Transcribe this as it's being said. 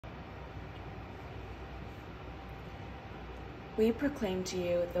We proclaim to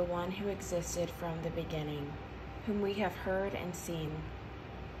you the one who existed from the beginning, whom we have heard and seen.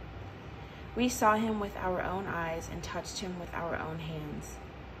 We saw him with our own eyes and touched him with our own hands.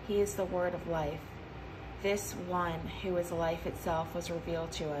 He is the word of life. This one, who is life itself, was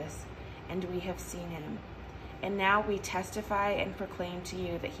revealed to us, and we have seen him. And now we testify and proclaim to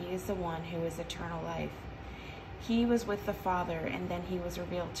you that he is the one who is eternal life. He was with the Father, and then he was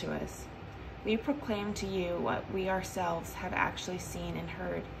revealed to us. We proclaim to you what we ourselves have actually seen and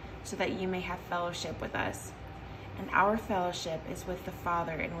heard, so that you may have fellowship with us. And our fellowship is with the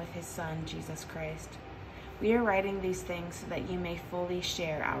Father and with his Son, Jesus Christ. We are writing these things so that you may fully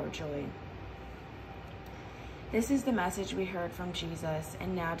share our joy. This is the message we heard from Jesus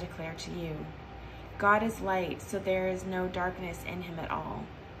and now declare to you. God is light, so there is no darkness in him at all.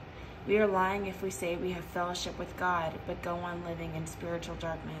 We are lying if we say we have fellowship with God, but go on living in spiritual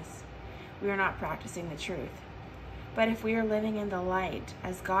darkness. We are not practicing the truth. But if we are living in the light,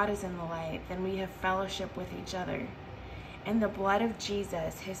 as God is in the light, then we have fellowship with each other. And the blood of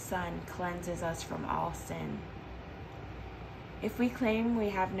Jesus, his Son, cleanses us from all sin. If we claim we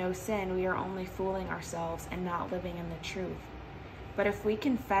have no sin, we are only fooling ourselves and not living in the truth. But if we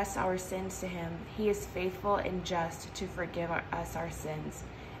confess our sins to him, he is faithful and just to forgive us our sins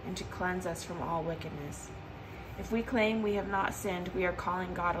and to cleanse us from all wickedness. If we claim we have not sinned, we are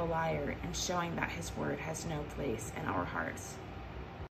calling God a liar and showing that his word has no place in our hearts.